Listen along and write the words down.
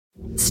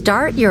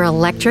Start your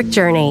electric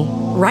journey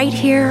right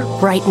here,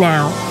 right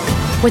now.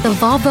 With a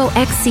Volvo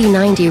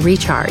XC90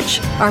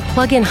 Recharge, our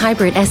plug-in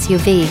hybrid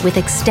SUV with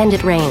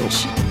extended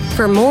range.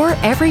 For more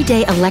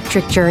everyday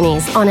electric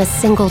journeys on a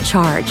single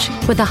charge,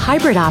 with a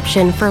hybrid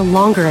option for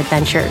longer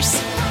adventures.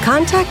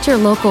 Contact your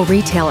local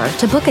retailer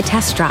to book a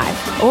test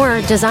drive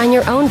or design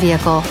your own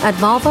vehicle at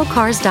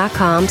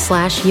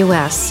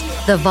volvocars.com/US.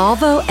 The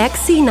Volvo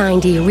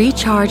XC90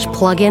 Recharge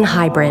Plug-in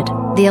Hybrid,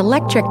 the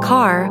electric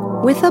car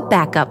with a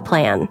backup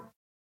plan.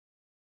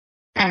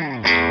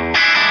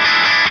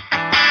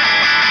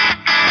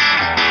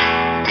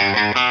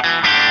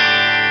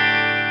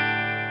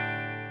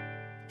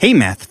 Hey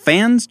math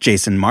fans,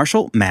 Jason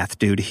Marshall, Math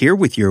Dude here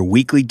with your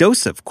weekly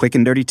dose of quick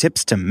and dirty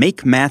tips to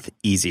make math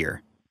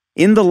easier.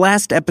 In the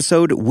last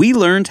episode, we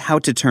learned how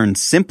to turn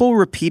simple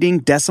repeating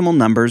decimal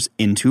numbers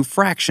into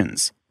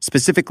fractions.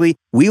 Specifically,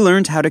 we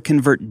learned how to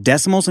convert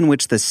decimals in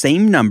which the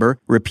same number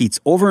repeats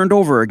over and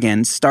over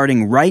again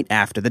starting right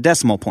after the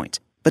decimal point.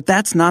 But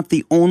that's not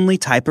the only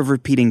type of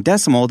repeating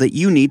decimal that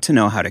you need to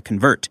know how to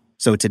convert.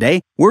 So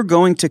today, we're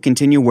going to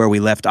continue where we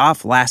left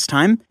off last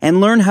time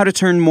and learn how to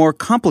turn more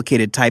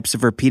complicated types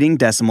of repeating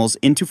decimals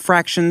into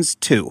fractions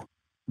too.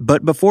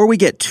 But before we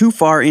get too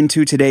far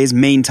into today's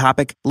main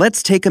topic,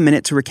 let's take a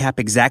minute to recap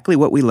exactly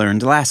what we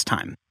learned last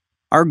time.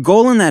 Our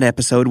goal in that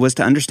episode was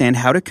to understand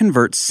how to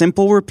convert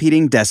simple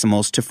repeating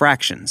decimals to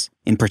fractions.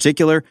 In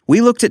particular,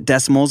 we looked at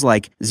decimals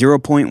like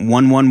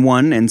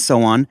 0.111 and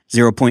so on,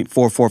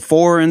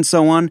 0.444 and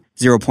so on,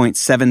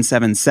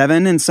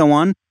 0.777 and so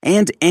on,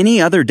 and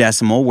any other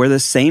decimal where the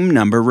same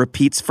number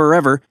repeats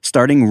forever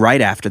starting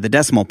right after the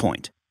decimal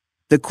point.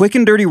 The quick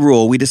and dirty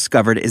rule we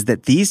discovered is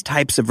that these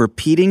types of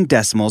repeating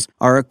decimals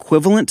are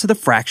equivalent to the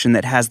fraction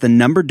that has the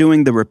number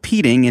doing the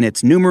repeating in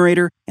its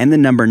numerator and the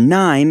number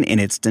 9 in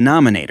its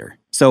denominator.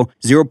 So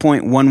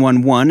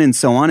 0.111 and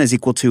so on is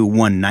equal to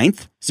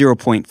 1/9,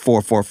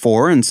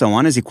 0.444 and so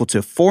on is equal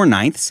to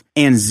 4/9,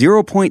 and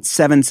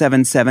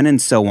 0.777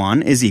 and so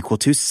on is equal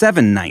to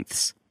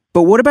 7/9.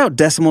 But what about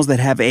decimals that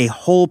have a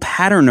whole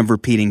pattern of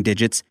repeating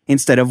digits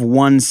instead of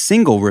one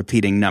single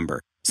repeating number?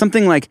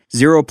 Something like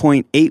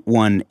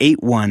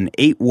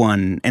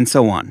 0.818181 and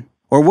so on.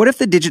 Or what if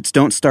the digits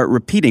don't start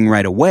repeating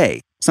right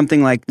away?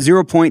 Something like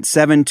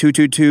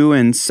 0.7222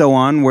 and so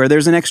on, where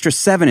there's an extra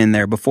 7 in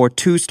there before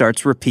 2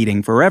 starts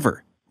repeating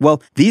forever.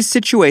 Well, these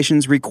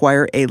situations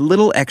require a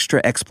little extra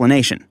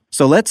explanation.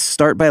 So let's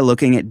start by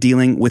looking at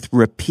dealing with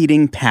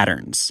repeating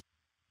patterns.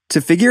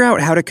 To figure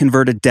out how to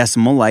convert a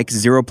decimal like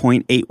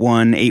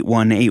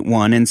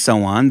 0.818181 and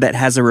so on that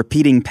has a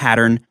repeating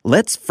pattern,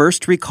 let's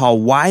first recall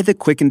why the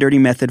quick and dirty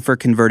method for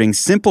converting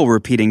simple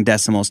repeating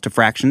decimals to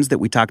fractions that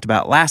we talked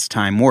about last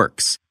time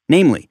works.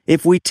 Namely,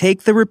 if we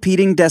take the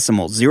repeating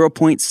decimal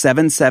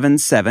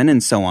 0.777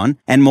 and so on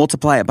and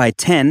multiply it by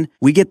 10,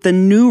 we get the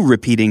new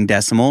repeating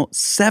decimal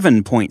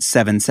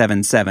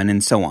 7.777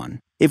 and so on.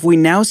 If we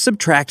now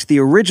subtract the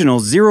original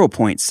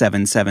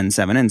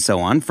 0.777 and so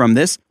on from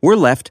this, we're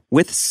left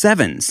with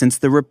 7 since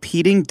the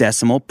repeating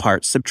decimal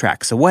part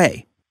subtracts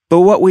away. But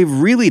what we've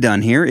really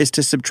done here is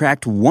to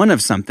subtract 1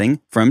 of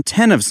something from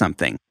 10 of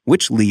something,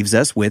 which leaves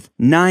us with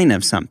 9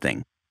 of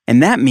something.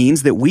 And that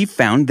means that we've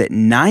found that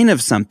 9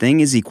 of something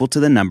is equal to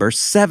the number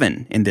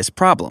 7 in this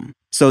problem.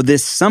 So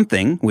this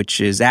something, which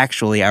is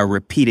actually our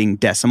repeating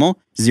decimal,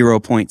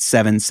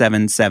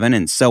 0.777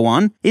 and so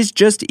on, is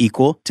just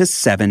equal to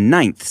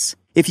 7/9.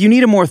 If you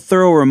need a more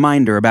thorough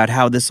reminder about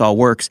how this all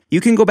works,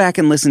 you can go back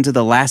and listen to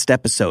the last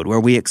episode where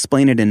we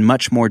explain it in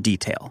much more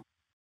detail.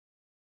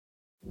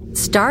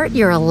 Start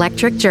your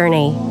electric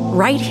journey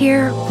right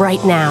here,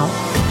 right now.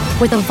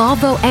 With a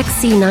Volvo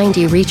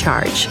XC90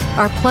 Recharge,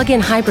 our plug-in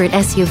hybrid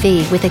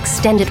SUV with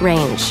extended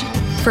range.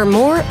 For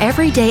more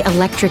everyday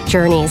electric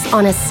journeys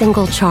on a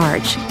single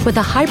charge, with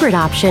a hybrid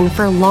option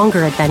for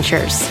longer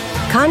adventures.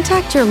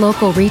 Contact your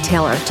local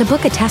retailer to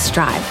book a test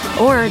drive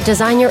or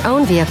design your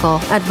own vehicle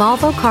at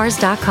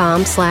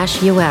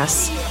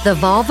volvocars.com/US. The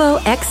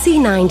Volvo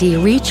XC90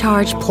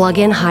 Recharge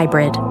Plug-in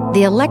Hybrid,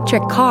 the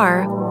electric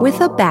car with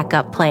a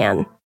backup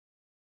plan.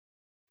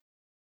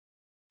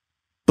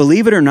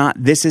 Believe it or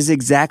not, this is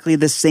exactly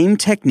the same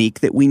technique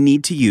that we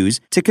need to use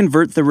to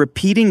convert the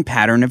repeating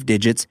pattern of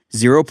digits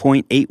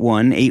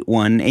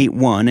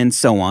 0.818181 and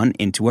so on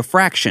into a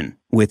fraction,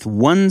 with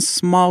one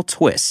small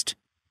twist.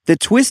 The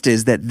twist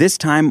is that this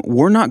time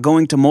we're not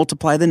going to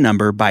multiply the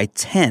number by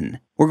 10.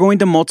 We're going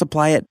to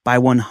multiply it by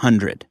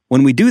 100.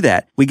 When we do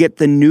that, we get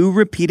the new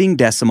repeating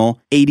decimal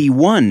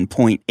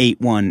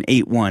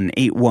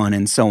 81.818181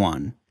 and so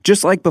on.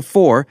 Just like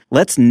before,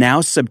 let's now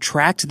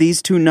subtract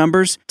these two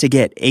numbers to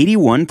get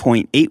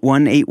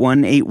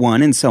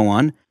 81.818181 and so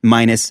on,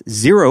 minus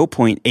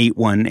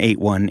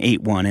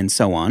 0.818181 and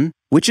so on,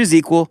 which is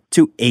equal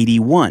to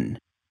 81.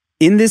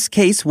 In this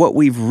case, what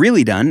we've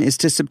really done is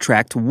to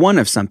subtract 1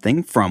 of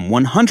something from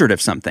 100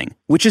 of something,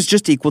 which is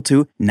just equal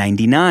to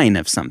 99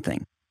 of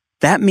something.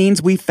 That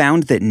means we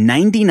found that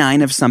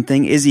 99 of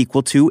something is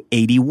equal to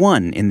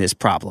 81 in this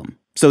problem.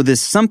 So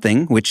this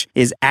something, which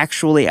is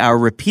actually our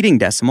repeating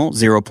decimal,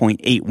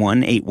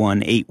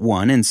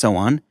 0.818181 and so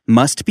on,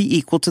 must be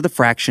equal to the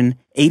fraction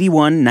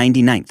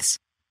 81/99ths.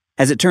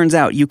 As it turns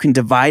out, you can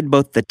divide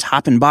both the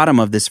top and bottom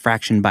of this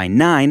fraction by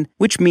 9,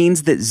 which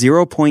means that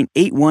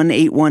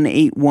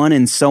 0.818181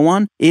 and so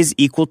on is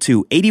equal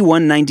to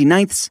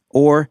 81/99ths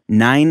or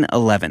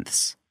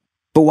 9/11ths.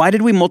 But why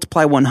did we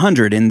multiply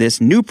 100 in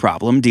this new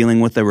problem dealing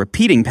with a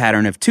repeating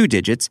pattern of 2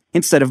 digits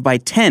instead of by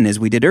 10 as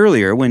we did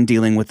earlier when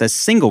dealing with a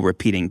single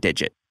repeating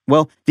digit?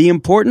 Well, the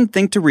important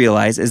thing to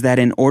realize is that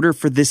in order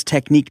for this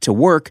technique to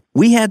work,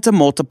 we had to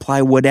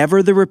multiply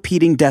whatever the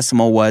repeating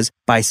decimal was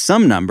by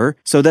some number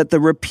so that the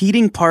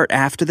repeating part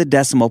after the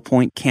decimal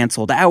point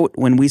canceled out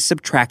when we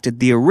subtracted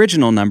the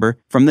original number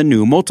from the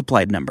new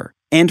multiplied number.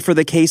 And for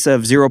the case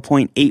of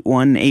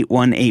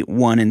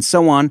 0.818181 and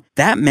so on,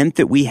 that meant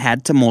that we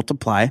had to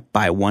multiply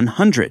by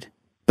 100.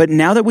 But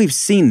now that we've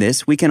seen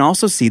this, we can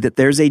also see that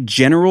there's a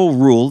general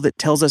rule that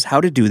tells us how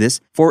to do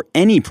this for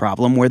any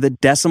problem where the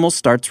decimal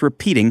starts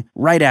repeating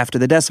right after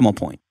the decimal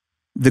point.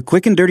 The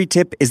quick and dirty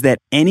tip is that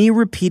any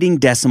repeating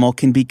decimal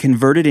can be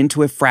converted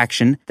into a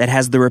fraction that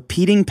has the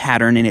repeating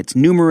pattern in its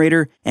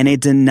numerator and a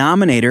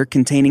denominator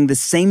containing the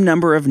same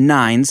number of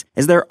 9s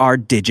as there are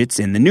digits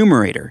in the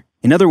numerator.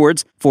 In other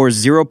words, for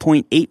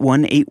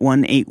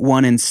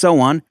 0.818181 and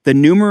so on, the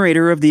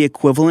numerator of the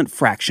equivalent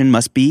fraction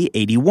must be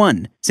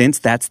 81, since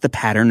that's the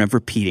pattern of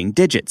repeating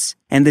digits.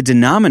 And the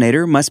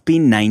denominator must be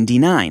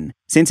 99,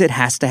 since it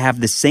has to have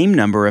the same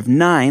number of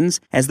 9s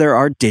as there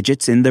are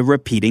digits in the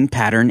repeating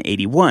pattern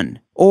 81.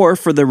 Or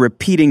for the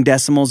repeating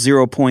decimal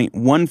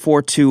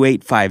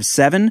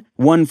 0.142857,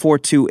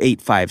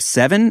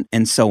 142857,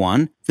 and so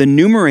on, the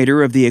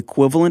numerator of the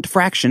equivalent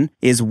fraction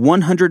is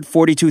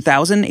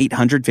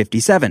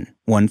 142,857,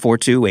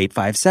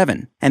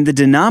 142857, and the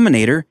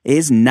denominator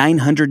is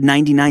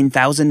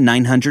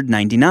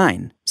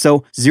 999,999.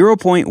 So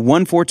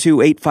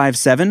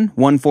 0.142857,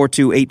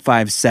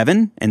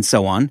 142,857, and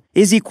so on,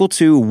 is equal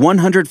to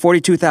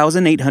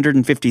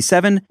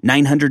 142,857,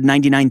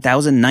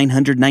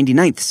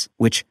 999,999ths,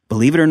 which,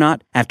 believe it or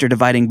not, after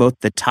dividing both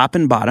the top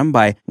and bottom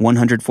by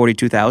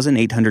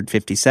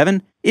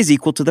 142,857, is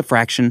equal to the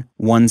fraction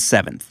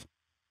 1/7.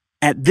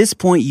 At this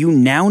point, you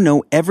now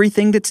know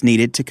everything that's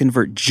needed to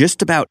convert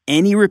just about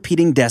any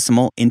repeating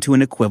decimal into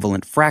an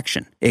equivalent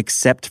fraction,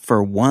 except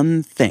for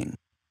one thing.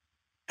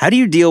 How do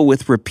you deal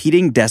with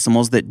repeating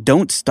decimals that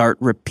don't start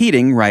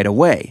repeating right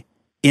away?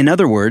 In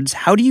other words,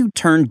 how do you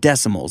turn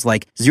decimals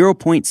like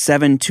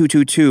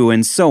 0.7222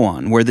 and so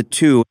on, where the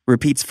 2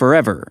 repeats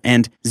forever,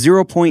 and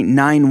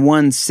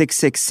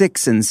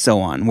 0.91666 and so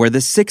on, where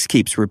the 6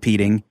 keeps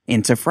repeating,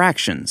 into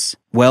fractions?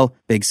 Well,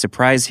 big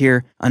surprise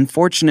here,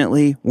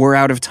 unfortunately, we're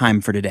out of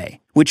time for today,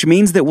 which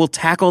means that we'll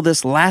tackle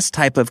this last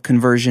type of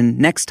conversion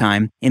next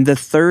time in the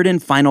third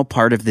and final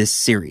part of this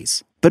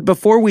series. But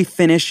before we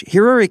finish,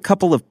 here are a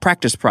couple of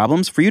practice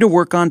problems for you to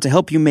work on to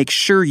help you make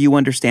sure you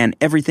understand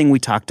everything we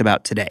talked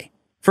about today.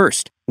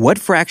 First, what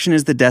fraction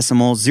is the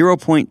decimal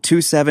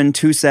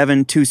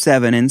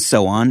 0.272727 and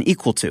so on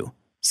equal to?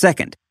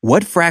 Second,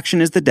 what fraction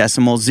is the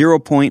decimal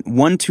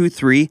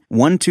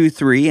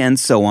 0.123123 and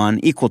so on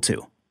equal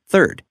to?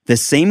 Third, the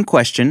same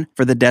question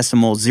for the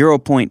decimal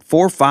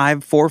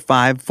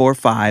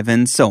 0.454545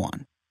 and so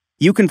on.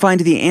 You can find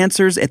the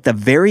answers at the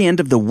very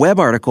end of the web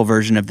article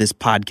version of this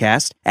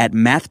podcast at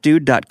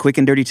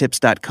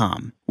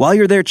mathdude.quickanddirtytips.com. While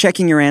you're there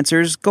checking your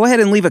answers, go ahead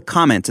and leave a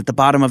comment at the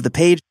bottom of the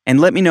page and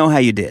let me know how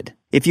you did.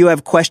 If you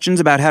have questions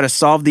about how to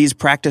solve these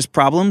practice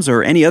problems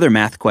or any other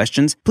math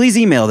questions, please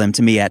email them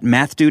to me at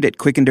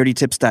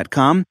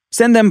mathdude@quickanddirtytips.com,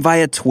 send them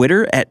via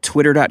Twitter at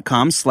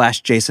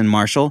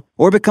twitter.com/JasonMarshall,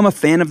 or become a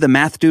fan of the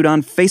Math Dude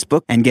on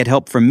Facebook and get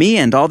help from me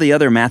and all the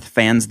other math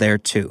fans there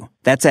too.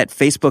 That's at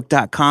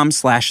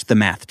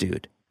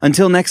facebook.com/themathdude.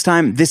 Until next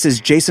time, this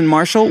is Jason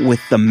Marshall with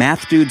the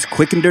Math Dude's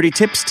quick and dirty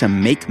tips to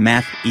make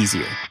math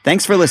easier.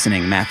 Thanks for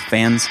listening, math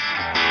fans.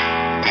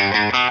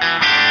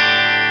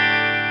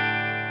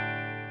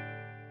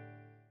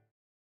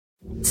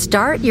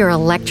 Start your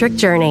electric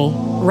journey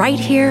right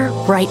here,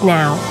 right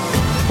now.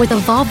 With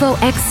a Volvo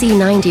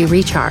XC90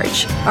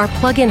 Recharge, our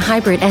plug-in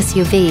hybrid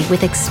SUV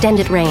with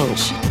extended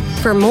range.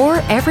 For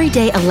more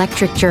everyday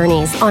electric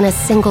journeys on a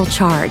single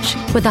charge,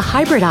 with a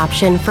hybrid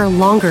option for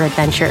longer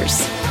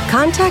adventures.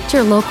 Contact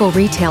your local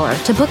retailer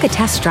to book a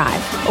test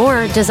drive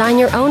or design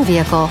your own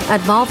vehicle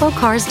at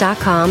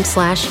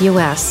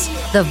volvocars.com/US.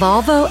 The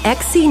Volvo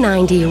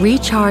XC90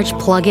 Recharge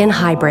plug-in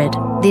hybrid,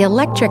 the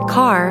electric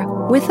car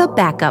with a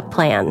backup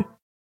plan.